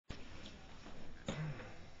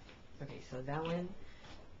so that one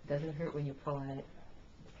doesn't hurt when you pull at it.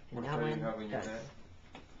 And What that side one you have in your does. head?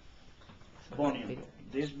 Bunion.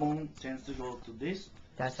 This bone tends to go to this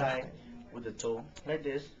That's side right. with the toe like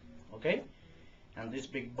this, okay? And this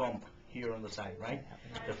big bump here on the side, right?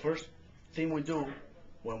 The first thing we do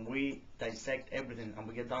when we dissect everything and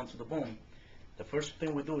we get down to the bone, the first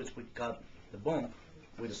thing we do is we cut the bone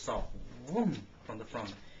with a saw, boom, from the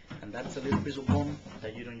front. And that's a little piece of bone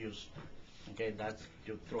that you don't use, okay? That's,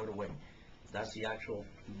 you throw it away. That's the actual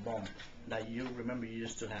bone that you remember you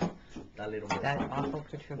used to have, that little bone. That awful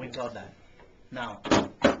We protuberance. cut that. Now,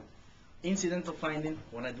 incidental finding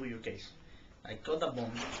when I do your case. I cut the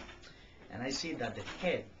bone and I see that the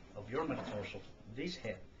head of your metatarsal, this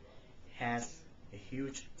head, has a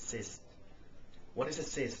huge cyst. What is a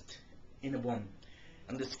cyst in a bone?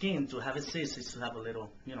 On the skin, to have a cyst is to have a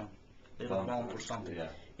little, little bump or something. Yeah.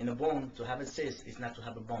 In a bone, to have a cyst is not to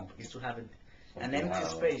have a bump, it's to have an Something empty hollow.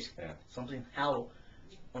 space, Yeah. something hollow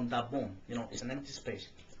on that bone. It's an empty space.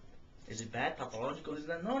 Is it bad, pathological? Is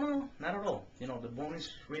that? No, not at all. The bone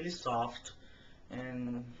is really soft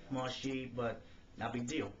and mushy, but not big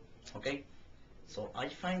deal. Okay? So I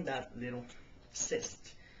find that little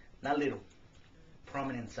cyst, not little,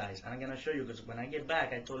 prominent size. And I'm gonna show you because when I get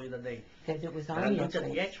back, I told you that Because it was that I on your looked at the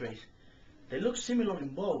face. X-rays. They look similar in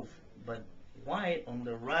both, but why on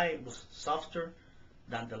the right was softer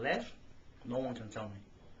than the left? No one can tell me.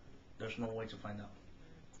 There's no way to find out.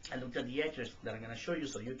 I looked at the X-rays that I'm gonna show you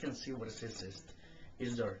so you can see what a cyst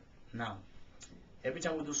is there. Now, every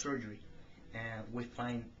time we do surgery and we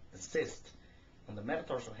find a cyst on the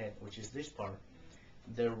metatarsal head, which is this part,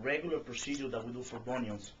 the regular procedure that we do for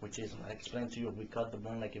bunions, which is, I explained to you, we cut the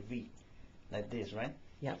bone like a V, like this, right?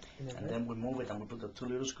 Yep. And then we move it and we put the two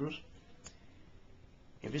little screws.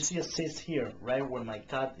 If you see a cyst here, right where my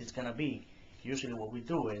cut is gonna be, usually what we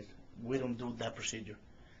do is, we don't do that procedure.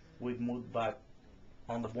 We move back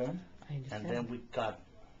on the bone, I understand. and then we cut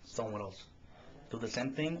somewhere else. Do the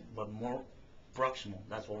same thing, but more proximal.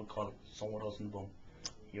 That's what we call it, somewhere else in the bone.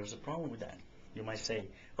 Here's the problem with that. You might say,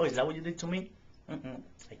 oh, is that what you did to me?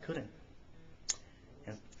 I couldn't.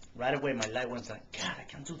 And right away my light went like, God, I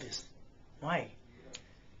can't do this. Why?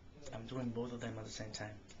 I'm doing both of them at the same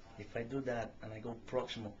time. If I do that and I go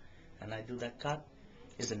proximal and I do that cut,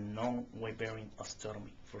 it's a non-weight bearing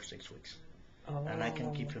osteotomy for 6 weeks. Oh. And I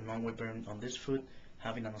can keep you non-weight bearing on this foot,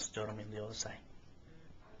 having an osteotomy on the other side.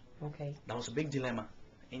 Okay. That was a big dilemma,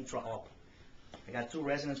 intra-op. I got 2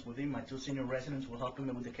 residents within, my 2 senior residents were helping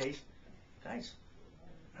me with the case. Guys,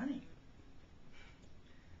 honey,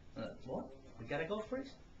 what? We gotta go for it?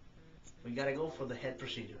 We gotta go for the head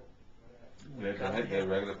procedure. We The cut head- the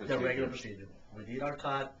regular The regular procedure. procedure. We did our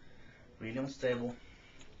cut, really unstable.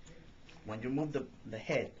 When you move the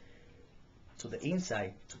head to the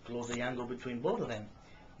inside to close the angle between both of them,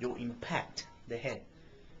 you impact the head.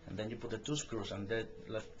 And then you put the 2 screws and the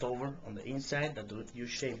left over on the inside that you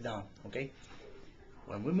shave down, okay?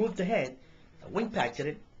 When we moved the head, we impacted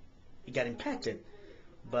it, it got impacted,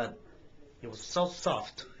 but it was so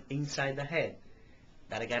soft inside the head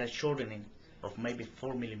that I got a shortening of maybe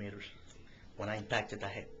 4 millimeters when I impacted the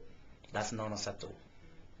head. That's non-acceptable.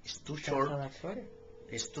 It's too short. That's how that's shorter.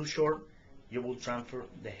 It's too short. You will transfer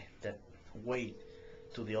the weight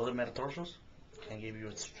to the other metatarsals, can give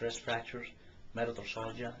you stress fractures,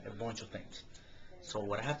 metatarsalgia, a bunch of things. So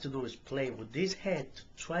what I have to do is play with this head to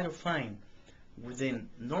try to find within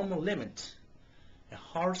normal limits a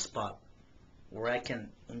hard spot where I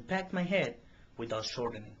can impact my head without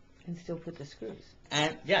shortening. And still put the screws.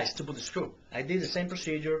 And yeah, I still put the screw. I did the same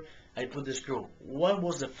procedure. I put the screw. What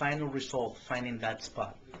was the final result finding that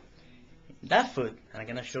spot? That foot, and I'm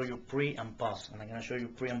gonna show you pre and post, and I'm gonna show you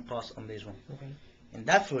pre and post on this one. Okay. In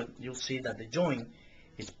that foot, you'll see that the joint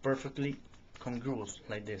is perfectly congruous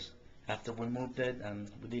like this. After we moved it and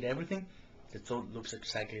we did everything, the toe looks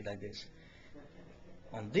exactly like this.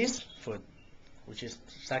 On this foot, which is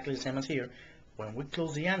exactly the same as here, when we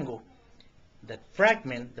close the angle, the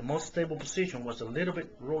fragment, the most stable position, was a little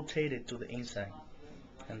bit rotated to the inside.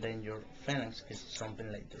 And then your phalanx is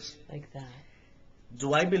something like this. Like that.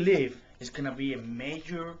 Do I believe it's gonna be a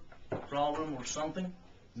major problem or something?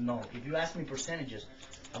 No. If you ask me percentages,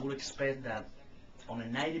 I would expect that on a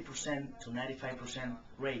 90% to 95%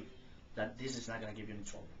 rate, that this is not gonna give you any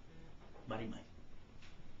trouble. But it might.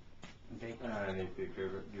 Okay? And if you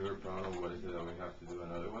give a problem, what is it that we have to do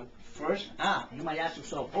another one? First, you might ask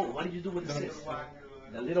yourself, oh, what did you do with the cyst?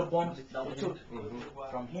 The little bump that we took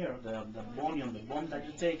from here, the bunion, the bump that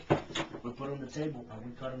you take, we put on the table and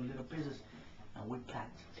we cut in little pieces and we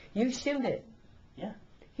packed. You shimmed it. Yeah.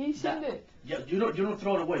 He shimmed it. Yeah, you don't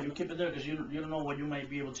throw it away. You keep it there because you don't know what you might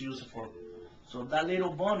be able to use it for. So that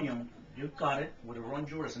little bunion You cut it with a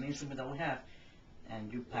rondure as an instrument that we have,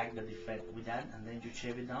 and you pack the defect with that, and then you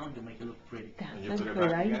shave it down, you make it look pretty. And you That's a put it good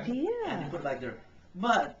back again? idea. And you put it back there.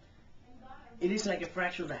 But it is like a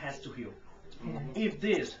fracture that has to heal. Yeah. If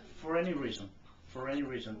this, for any reason,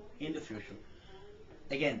 in the future,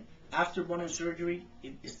 again, after bunion surgery,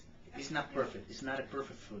 it's not perfect. It's not a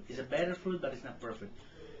perfect foot. It's a better foot, but it's not perfect.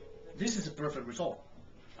 This is a perfect result,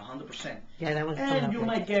 100%. Yeah, that one's coming And up you good.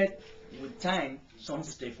 might get, with time, some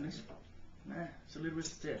stiffness. It's a little bit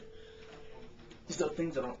stiff. These are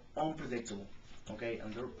things that are unpredictable, okay?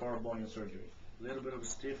 And they're part of bunion surgery. A little bit of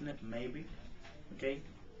stiffness, maybe, okay?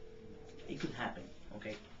 It could happen,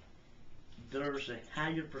 okay? There's a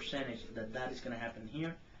higher percentage that is going to happen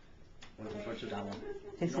here when compared to that one.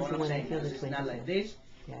 This You know is what the I'm one I saying? feel Because this it's not winter. like this,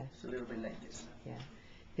 Yeah, it's a little bit like this. yeah.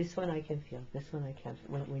 This one I can feel. This one I can't.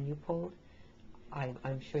 When you pulled, I'm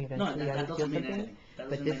sure No, eventually I that would feel doesn't mean something. anything. That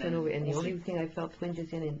But doesn't this mean one over, anything. and the We'll only see. thing I felt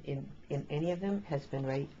twinges in any of them has been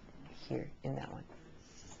right here in that one.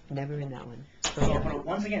 Never in that one. So, So, yeah. but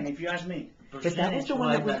once again, if you ask me, that was the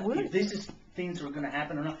one that was percentage-wise, worse. if this is things are going to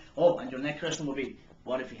happen or not. Oh, and your next question will be,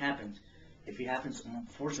 what if it happens? If it happens,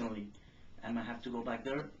 unfortunately, I'm going to have to go back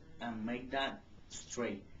there and make that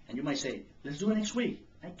straight. And you might say, let's do it next week.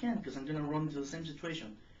 I can't, because I'm going to run into the same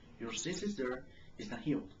situation. Your cyst is there, it's not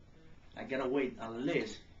healed. I got to wait at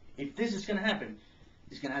least. If this is going to happen,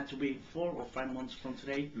 it's going to have to be 4 or 5 months from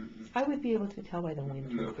today. I would be able to tell by the winter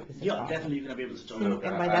Look. if it was a Yeah, problem. definitely you're going to be able to tell. Look,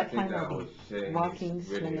 And by I that think time that I'll I was be saying walking, is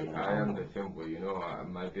really, swimming, I am all the that. same way,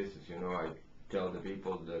 my business, I tell the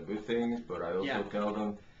people the good things, but I also Yeah. tell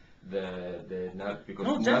them the not, because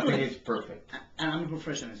No, nothing definitely. is perfect. And I'm a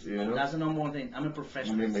professional. You know? That's the number one thing. I'm a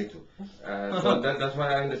professional. Me too. So that's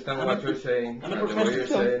why I understand I'm what a- you're saying, I'm a and the way you're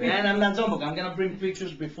professional. saying it. And I'm not dumb. I'm gonna bring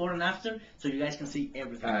pictures before and after, so you guys can see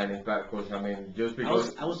everything. And in fact, because just I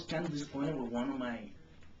because was kind of disappointed with one of my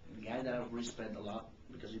guy that I respect a lot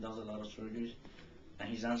because he does a lot of surgeries, and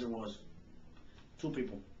his answer was 2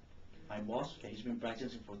 people. My boss, he's been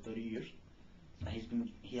practicing for 30 years, and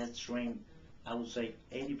he has trained, I would say,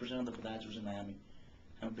 80% of the podiatrists in Miami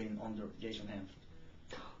have been under Jason Hanf.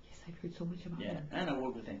 Yes, I've heard so much about Yeah, him. and I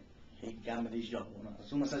work with him. He got me this job. As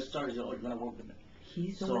soon as I started, he said, "Oh, you're gonna work with me."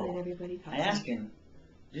 He's the So, one that everybody talks I asked him,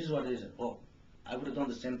 this is what it is. Oh, I would have done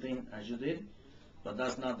the same thing as you did, but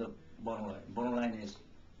that's not the bottom line. Bottom line is,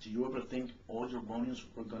 do you ever think all your bunions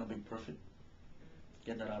were going to be perfect?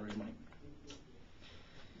 Get that out of your mind.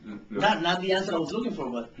 look, Not the answer I was looking for,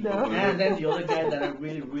 but... No. And then the other guy that I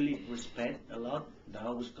really, really respect a lot, that I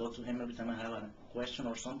always go to him every time I have a question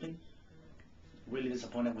or something, really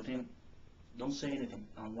disappointed with him. Don't say anything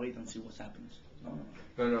and wait and see what happens.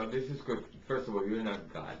 No. this is good. First of all, you're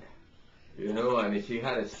not God, and if she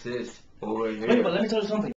had a cyst over here. Wait, but let me tell you something.